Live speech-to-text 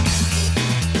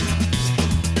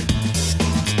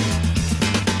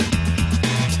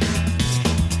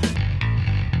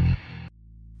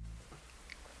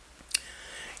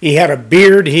He had a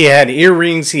beard, he had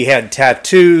earrings, he had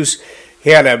tattoos, he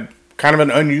had a kind of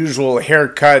an unusual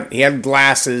haircut, he had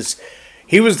glasses.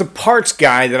 He was the parts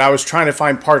guy that I was trying to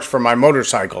find parts for my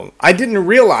motorcycle. I didn't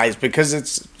realize, because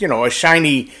it's, a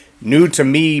shiny, new to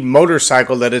me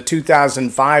motorcycle, that a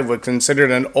 2005 was considered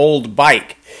an old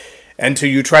bike until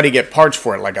you try to get parts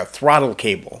for it, like a throttle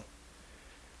cable.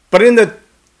 But in the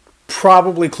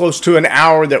probably close to an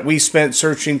hour that we spent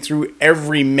searching through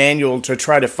every manual to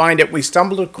try to find it, we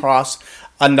stumbled across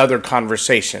another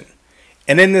conversation.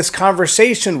 And in this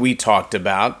conversation, we talked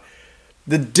about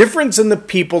the difference in the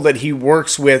people that he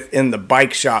works with in the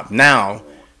bike shop now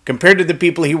compared to the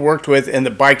people he worked with in the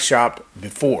bike shop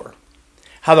before.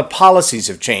 How the policies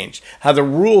have changed, how the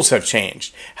rules have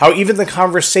changed, how even the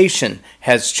conversation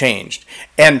has changed.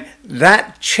 And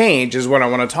that change is what I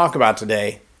want to talk about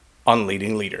today on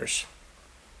Leading Leaders.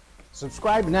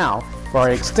 Subscribe now for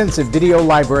our extensive video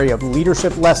library of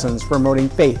leadership lessons promoting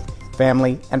faith,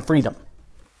 family, and freedom.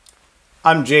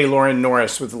 I'm J. Loren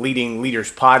Norris with Leading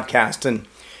Leaders Podcast, and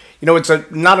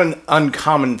it's not an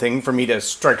uncommon thing for me to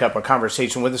strike up a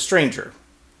conversation with a stranger.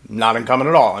 Not uncommon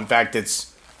at all. In fact,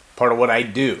 it's part of what I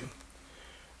do.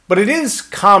 But it is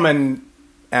common,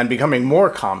 and becoming more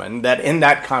common, that in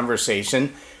that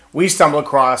conversation we stumble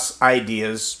across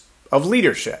ideas of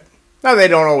leadership. Now, they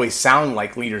don't always sound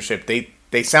like leadership.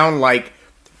 They sound like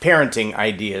parenting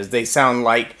ideas. They sound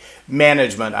like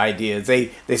management ideas. They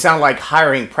sound like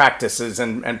hiring practices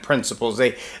and principles.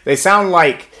 They sound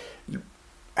like,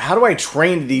 how do I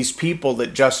train these people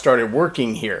that just started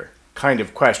working here kind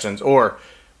of questions. Or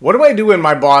what do I do when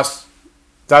my boss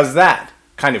does that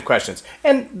kind of questions.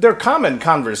 And they're common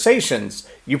conversations.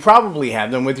 You probably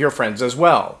have them with your friends as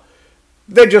well.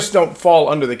 They just don't fall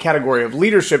under the category of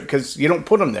leadership because you don't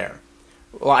put them there.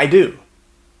 Well, I do.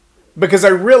 Because I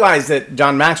realized that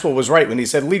John Maxwell was right when he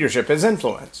said leadership is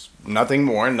influence. Nothing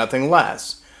more and nothing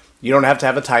less. You don't have to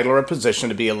have a title or a position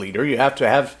to be a leader. You have to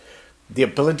have the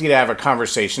ability to have a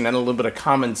conversation and a little bit of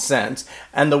common sense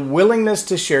and the willingness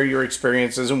to share your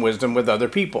experiences and wisdom with other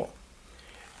people.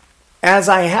 As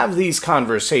I have these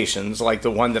conversations, like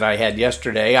the one that I had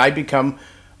yesterday, I become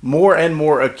more and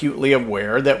more acutely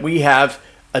aware that we have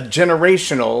a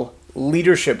generational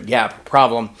leadership gap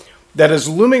problem that is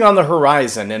looming on the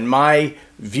horizon, and my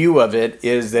view of it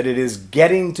is that it is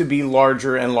getting to be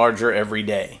larger and larger every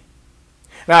day.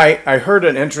 Now, I heard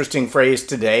an interesting phrase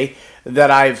today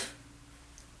that I've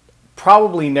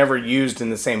probably never used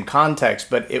in the same context,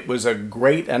 but it was a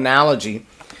great analogy.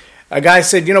 A guy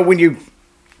said,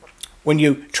 when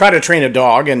you try to train a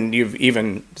dog, and you've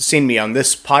even seen me on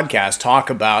this podcast talk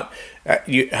about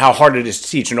how hard it is to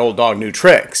teach an old dog new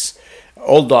tricks.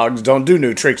 Old dogs don't do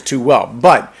new tricks too well,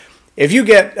 but if you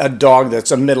get a dog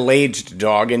that's a middle-aged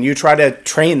dog and you try to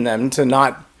train them to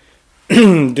not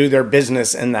do their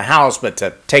business in the house but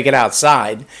to take it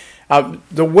outside,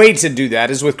 the way to do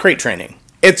that is with crate training.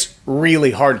 It's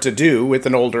really hard to do with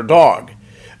an older dog.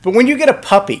 But when you get a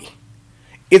puppy,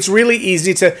 it's really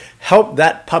easy to help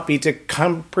that puppy to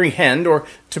comprehend or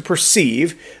to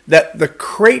perceive that the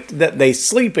crate that they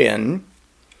sleep in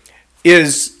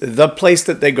is the place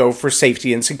that they go for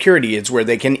safety and security. It's where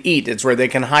they can eat. It's where they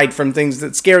can hide from things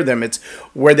that scare them. It's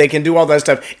where they can do all that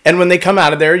stuff. And when they come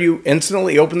out of there, you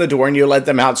instantly open the door and you let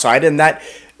them outside. And that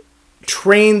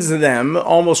trains them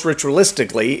almost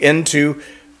ritualistically into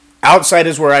outside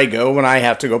is where I go when I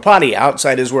have to go potty.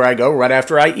 Outside is where I go right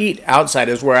after I eat. Outside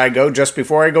is where I go just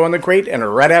before I go in the crate and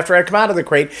right after I come out of the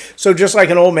crate. So just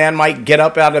like an old man might get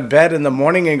up out of bed in the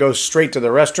morning and go straight to the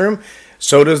restroom,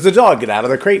 so does the dog get out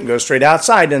of the crate and go straight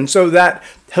outside. And so that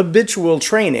habitual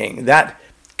training, that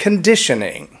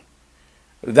conditioning,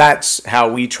 that's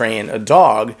how we train a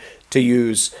dog to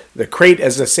use the crate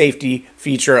as a safety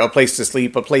feature, a place to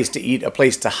sleep, a place to eat, a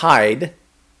place to hide,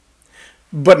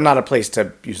 but not a place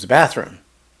to use the bathroom.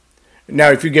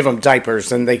 Now, if you give them diapers,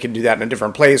 then they can do that in a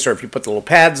different place, or if you put the little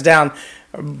pads down,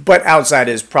 but outside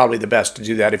is probably the best to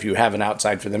do that if you have an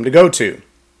outside for them to go to.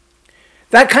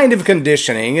 That kind of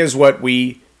conditioning is what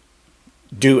we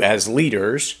do as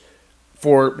leaders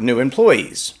for new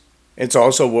employees. It's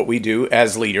also what we do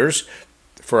as leaders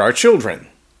for our children.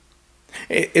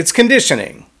 It's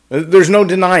conditioning. There's no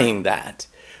denying that.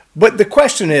 But the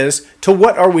question is, to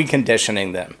what are we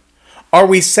conditioning them? Are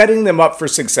we setting them up for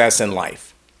success in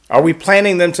life? Are we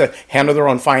planning them to handle their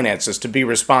own finances, to be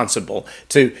responsible,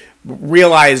 to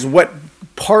realize what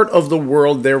part of the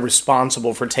world they're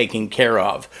responsible for taking care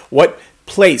of? What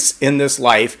place in this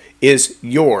life is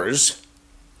yours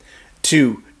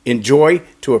to enjoy,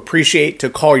 to appreciate, to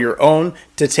call your own,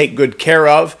 to take good care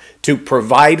of, to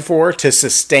provide for, to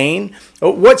sustain?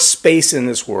 What space in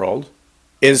this world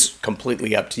is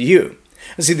completely up to you?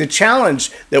 And see, the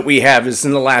challenge that we have is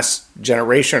in the last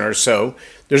generation or so,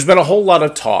 there's been a whole lot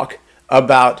of talk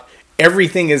about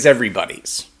everything is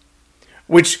everybody's,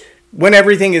 which when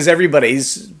everything is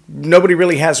everybody's, nobody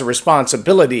really has a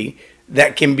responsibility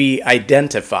that can be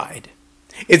identified.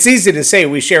 It's easy to say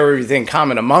we share everything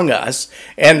common among us,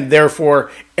 and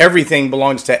therefore everything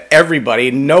belongs to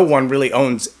everybody. No one really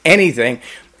owns anything,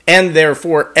 and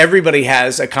therefore everybody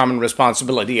has a common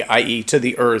responsibility, i.e. to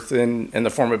the earth in the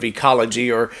form of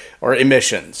ecology or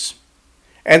emissions.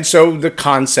 And so the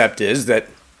concept is that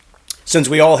since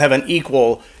we all have an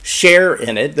equal share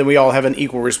in it, then we all have an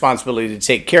equal responsibility to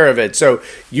take care of it. So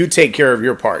you take care of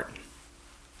your part.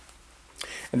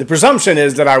 And the presumption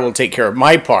is that I will take care of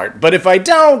my part. But if I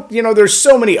don't, there's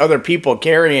so many other people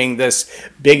carrying this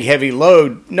big, heavy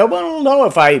load, no one will know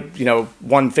if I,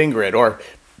 one finger it or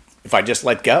if I just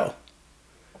let go.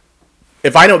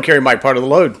 If I don't carry my part of the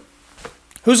load,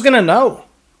 who's going to know?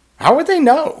 How would they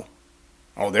know?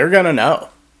 Oh, they're going to know.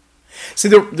 See,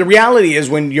 the reality is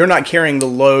when you're not carrying the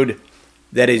load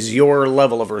that is your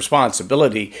level of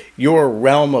responsibility, your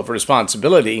realm of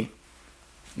responsibility,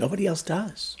 nobody else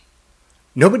does.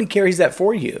 Nobody carries that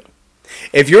for you.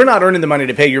 If you're not earning the money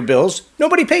to pay your bills,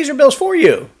 nobody pays your bills for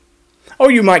you. Oh,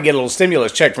 you might get a little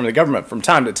stimulus check from the government from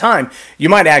time to time. You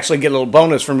might actually get a little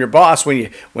bonus from your boss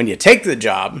when you take the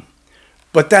job,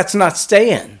 but that's not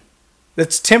staying.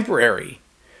 That's temporary.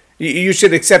 You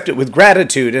should accept it with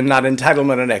gratitude and not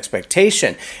entitlement and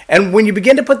expectation. And when you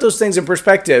begin to put those things in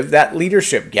perspective, that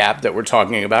leadership gap that we're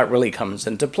talking about really comes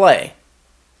into play.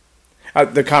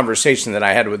 The conversation that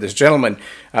I had with this gentleman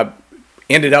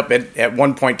ended up at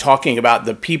one point talking about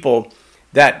the people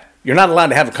that you're not allowed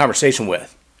to have a conversation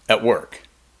with at work.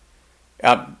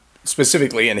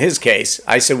 Specifically in his case,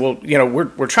 I said, well,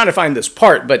 we're trying to find this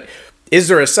part, but is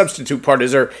there a substitute part?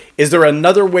 Is there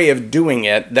another way of doing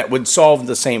it that would solve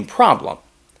the same problem?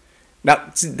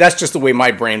 Now, that's just the way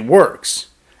my brain works.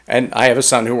 And I have a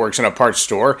son who works in a parts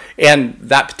store, and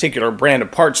that particular brand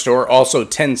of parts store also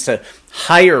tends to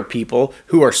hire people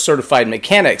who are certified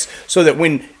mechanics so that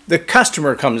when the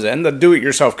customer comes in, the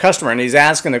do-it-yourself customer, and he's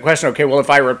asking the question, okay, well, if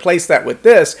I replace that with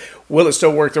this, will it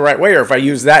still work the right way? Or if I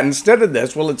use that instead of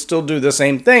this, will it still do the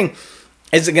same thing?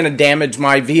 Is it going to damage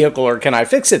my vehicle, or can I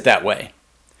fix it that way?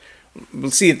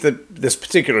 We'll see, at this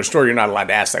particular store, you're not allowed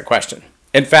to ask that question.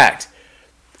 In fact,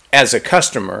 as a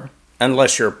customer,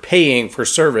 unless you're paying for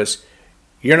service,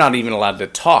 you're not even allowed to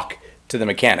talk to the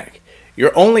mechanic.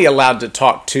 You're only allowed to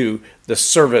talk to the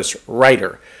service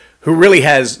writer, who really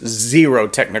has zero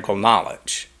technical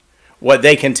knowledge. What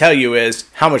they can tell you is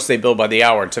how much they bill by the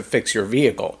hour to fix your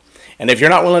vehicle. And if you're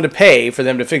not willing to pay for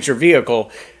them to fix your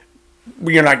vehicle,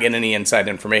 you're not getting any inside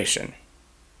information.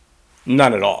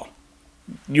 None at all.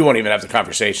 You won't even have the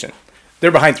conversation.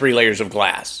 They're behind 3 layers of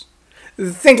glass.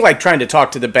 Think like trying to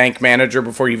talk to the bank manager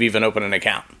before you've even opened an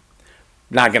account.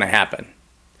 Not going to happen.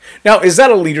 Now, is that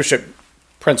a leadership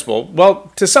principle?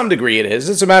 Well, to some degree it is.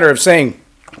 It's a matter of saying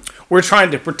we're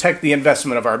trying to protect the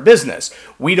investment of our business.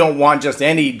 We don't want just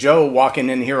any Joe walking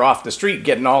in here off the street,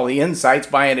 getting all the insights,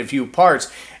 buying a few parts,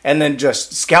 and then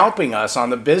just scalping us on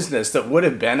the business that would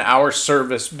have been our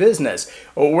service business.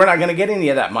 Well, we're not going to get any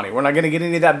of that money. We're not going to get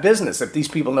any of that business. If these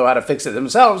people know how to fix it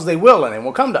themselves, they will, and they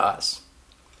will come to us.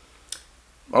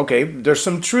 Okay, there's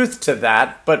some truth to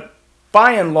that, but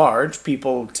by and large,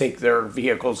 people take their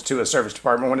vehicles to a service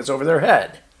department when it's over their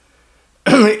head.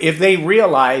 If they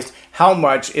realized how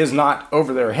much is not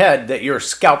over their head that you're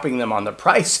scalping them on the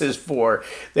prices for,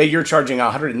 that you're charging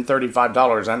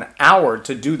 $135 an hour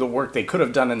to do the work they could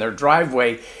have done in their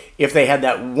driveway if they had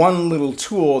that one little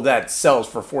tool that sells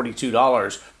for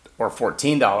 $42 or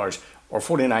 $14 or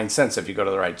 49 cents if you go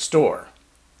to the right store.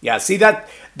 Yeah, see,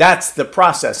 that's the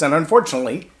process. And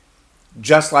unfortunately,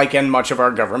 just like in much of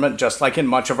our government, just like in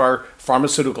much of our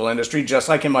pharmaceutical industry, just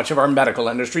like in much of our medical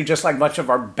industry, just like much of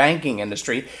our banking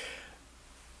industry,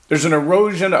 there's an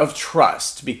erosion of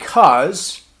trust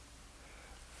because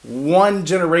one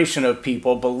generation of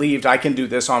people believed I can do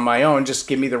this on my own. Just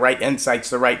give me the right insights,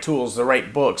 the right tools, the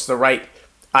right books, the right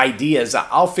ideas.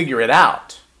 I'll figure it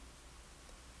out.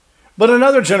 But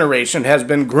another generation has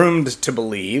been groomed to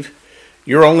believe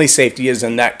your only safety is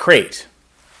in that crate.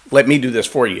 Let me do this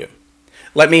for you.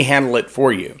 Let me handle it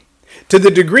for you. To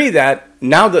the degree that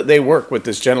now that they work with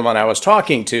this gentleman I was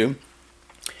talking to,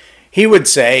 he would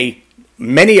say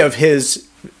many of his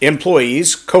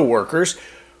employees, co-workers,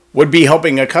 would be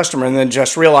helping a customer and then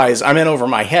just realize I'm in over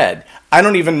my head. I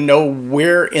don't even know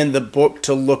where in the book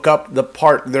to look up the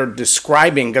part they're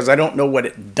describing because I don't know what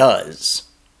it does.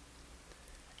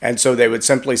 And so they would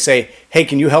simply say, hey,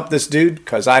 can you help this dude?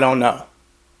 Because I don't know.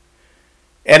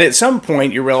 And at some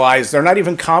point, you realize they're not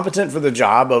even competent for the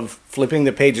job of flipping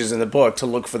the pages in the book to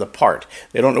look for the part.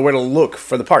 They don't know where to look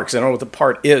for the part because they don't know what the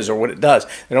part is or what it does.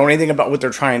 They don't know anything about what they're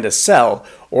trying to sell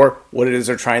or what it is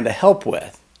they're trying to help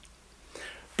with.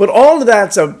 But all of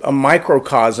that's a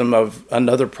microcosm of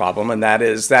another problem, and that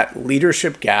is that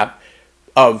leadership gap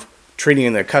of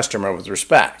treating the customer with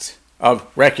respect, of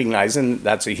recognizing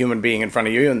that's a human being in front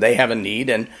of you and they have a need,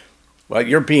 and well,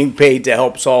 you're being paid to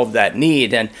help solve that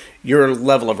need, and your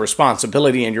level of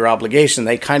responsibility and your obligation,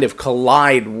 they kind of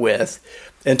collide with,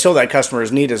 until that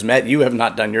customer's need is met, you have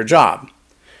not done your job.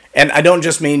 And I don't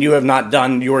just mean you have not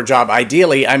done your job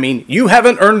ideally. I mean, you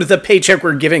haven't earned the paycheck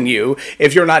we're giving you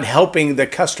if you're not helping the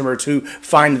customer to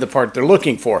find the part they're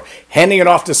looking for. Handing it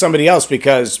off to somebody else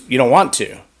because you don't want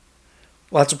to.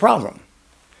 Well, that's a problem.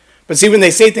 But see, when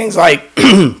they say things like,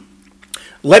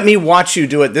 let me watch you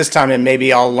do it this time and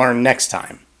maybe I'll learn next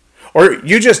time. Or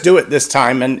you just do it this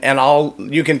time and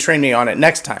you can train me on it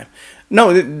next time.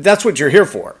 No, that's what you're here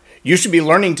for. You should be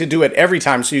learning to do it every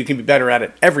time so you can be better at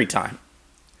it every time.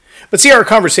 But see, our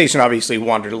conversation obviously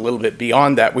wandered a little bit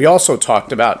beyond that. We also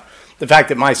talked about the fact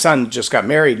that my son just got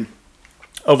married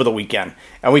over the weekend.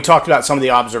 And we talked about some of the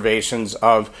observations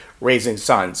of raising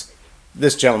sons.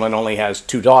 This gentleman only has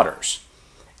 2 daughters.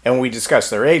 And we discussed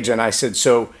their age, and I said,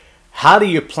 so how do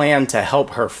you plan to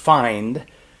help her find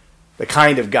the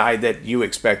kind of guy that you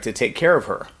expect to take care of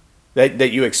her,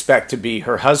 that you expect to be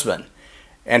her husband?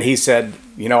 And he said,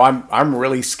 I'm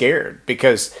really scared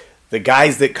because the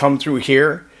guys that come through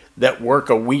here that work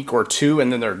a week or 2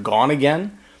 and then they're gone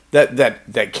again,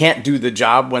 that can't do the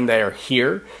job when they are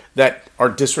here, that are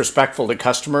disrespectful to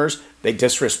customers, they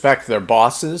disrespect their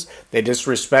bosses, they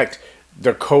disrespect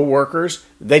their coworkers,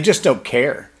 they just don't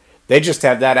care. They just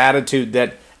have that attitude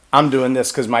that I'm doing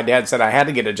this because my dad said I had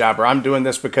to get a job, or I'm doing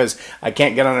this because I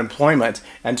can't get unemployment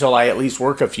until I at least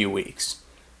work a few weeks.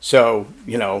 So,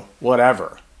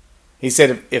 whatever. He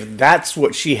said, if that's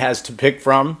what she has to pick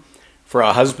from for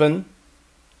a husband,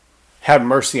 have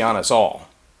mercy on us all.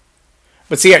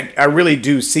 But see, I really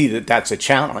do see that that's a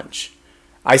challenge.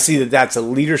 I see that that's a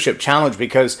leadership challenge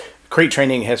because crate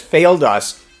training has failed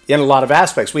us in a lot of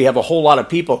aspects. We have a whole lot of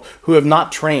people who have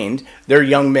not trained their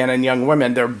young men and young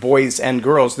women, their boys and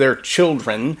girls, their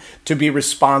children to be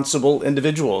responsible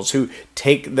individuals who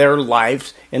take their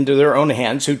lives into their own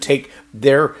hands, who take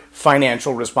their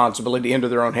financial responsibility into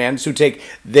their own hands, who take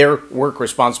their work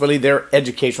responsibility, their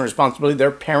education responsibility,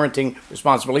 their parenting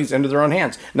responsibilities into their own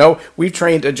hands. No, we've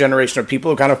trained a generation of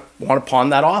people who kind of want to pawn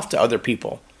that off to other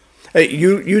people.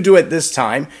 You do it this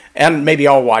time, and maybe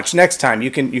I'll watch next time. You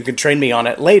can train me on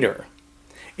it later.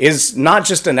 Is not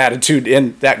just an attitude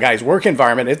in that guy's work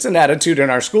environment. It's an attitude in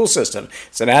our school system.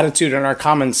 It's an attitude in our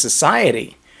common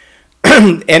society.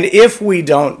 And if we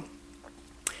don't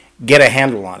get a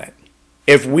handle on it,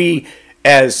 if we,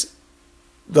 as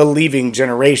the leaving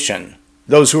generation,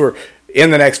 those who are in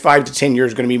the next 5 to 10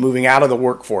 years going to be moving out of the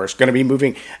workforce, going to be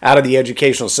moving out of the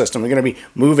educational system, we're going to be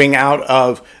moving out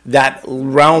of that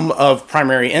realm of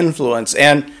primary influence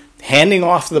and handing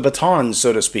off the baton,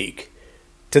 so to speak,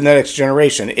 to the next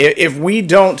generation. If we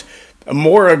don't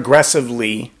more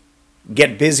aggressively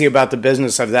get busy about the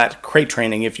business of that crate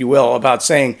training, if you will, about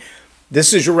saying,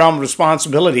 this is your realm of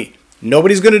responsibility.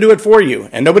 Nobody's going to do it for you,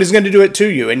 and nobody's going to do it to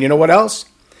you. And you know what else?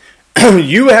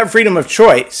 You have freedom of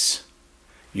choice.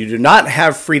 You do not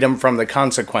have freedom from the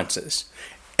consequences.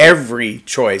 Every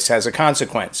choice has a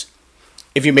consequence.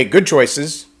 If you make good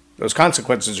choices, those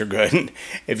consequences are good.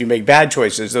 If you make bad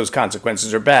choices, those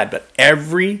consequences are bad. But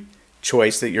every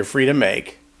choice that you're free to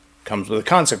make comes with a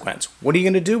consequence. What are you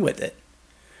going to do with it?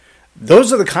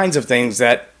 Those are the kinds of things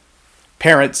that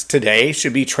parents today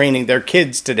should be training their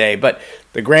kids today. But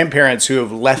the grandparents who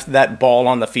have left that ball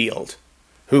on the field,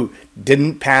 who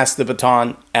didn't pass the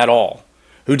baton at all,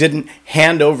 who didn't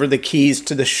hand over the keys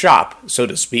to the shop, so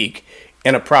to speak,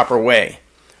 in a proper way,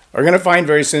 are going to find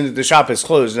very soon that the shop is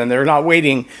closed and they're not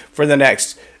waiting for the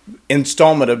next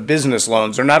installment of business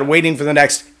loans. They're not waiting for the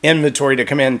next inventory to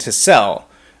come in to sell.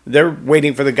 They're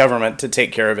waiting for the government to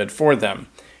take care of it for them.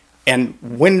 And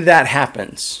when that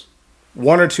happens,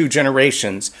 1 or 2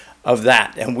 generations of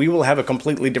that, and we will have a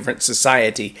completely different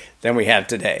society than we have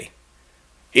today.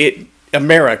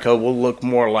 America will look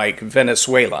more like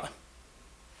Venezuela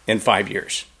in 5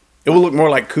 years. It will look more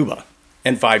like Cuba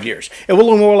in 5 years. It will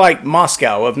look more like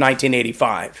Moscow of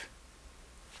 1985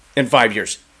 in 5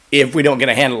 years if we don't get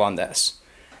a handle on this.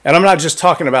 And I'm not just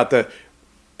talking about the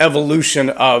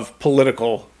evolution of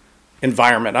political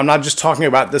environment. I'm not just talking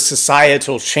about the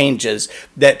societal changes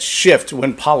that shift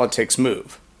when politics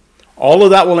move. All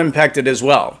of that will impact it as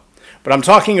well. But I'm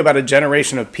talking about a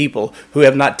generation of people who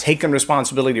have not taken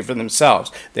responsibility for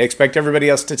themselves. They expect everybody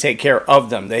else to take care of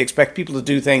them. They expect people to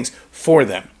do things for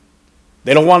them.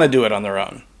 They don't want to do it on their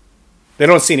own. They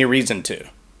don't see any reason to.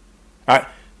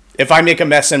 If I make a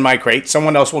mess in my crate,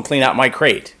 someone else will clean out my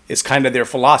crate. It's kind of their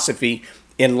philosophy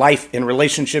in life, in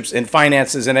relationships, in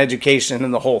finances, in education,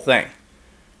 and the whole thing.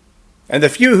 And the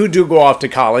few who do go off to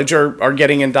college are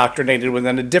getting indoctrinated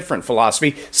within a different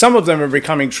philosophy. Some of them are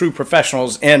becoming true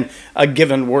professionals in a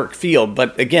given work field.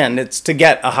 But again, it's to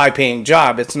get a high-paying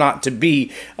job. It's not to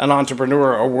be an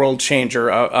entrepreneur, a world changer,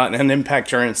 an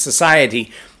impactor in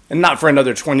society, and not for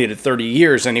another 20 to 30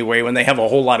 years anyway, when they have a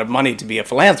whole lot of money to be a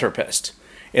philanthropist.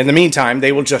 In the meantime,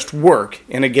 they will just work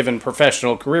in a given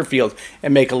professional career field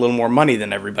and make a little more money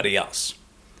than everybody else.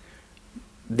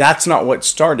 That's not what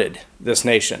started this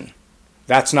nation.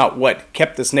 That's not what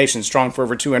kept this nation strong for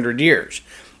over 200 years.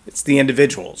 It's the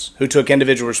individuals who took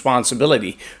individual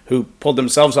responsibility, who pulled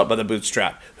themselves up by the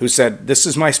bootstrap, who said, this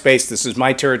is my space, this is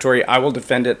my territory, I will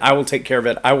defend it, I will take care of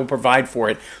it, I will provide for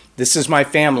it. This is my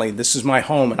family, this is my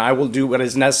home, and I will do what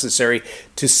is necessary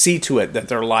to see to it that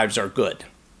their lives are good.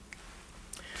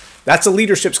 That's a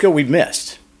leadership skill we've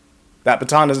missed. That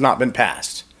baton has not been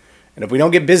passed. And if we don't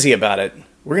get busy about it,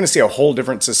 we're going to see a whole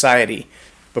different society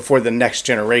before the next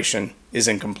generation is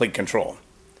in complete control.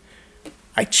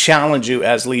 I challenge you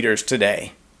as leaders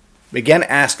today, begin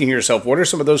asking yourself, what are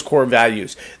some of those core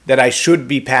values that I should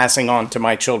be passing on to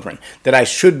my children, that I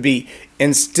should be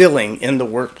instilling in the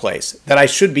workplace, that I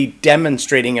should be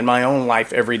demonstrating in my own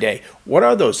life every day? What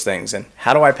are those things, and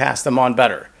how do I pass them on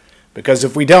better? Because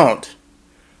if we don't,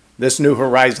 this new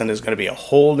horizon is going to be a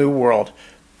whole new world,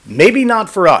 maybe not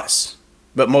for us,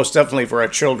 but most definitely for our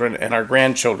children and our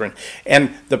grandchildren,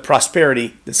 and the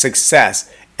prosperity, the success,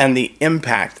 and the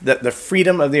impact that the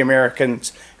freedom of the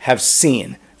Americans have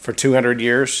seen for 200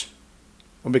 years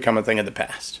will become a thing of the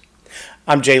past.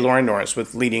 I'm J. Loren Norris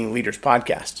with Leading Leaders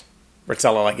Podcast, where it's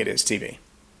all like it is TV.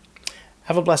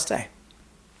 Have a blessed day.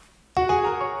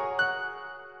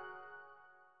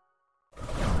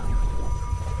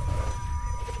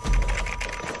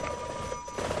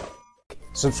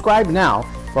 Subscribe now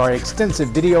for our extensive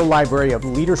video library of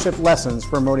leadership lessons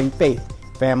promoting faith,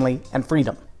 family, and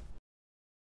freedom.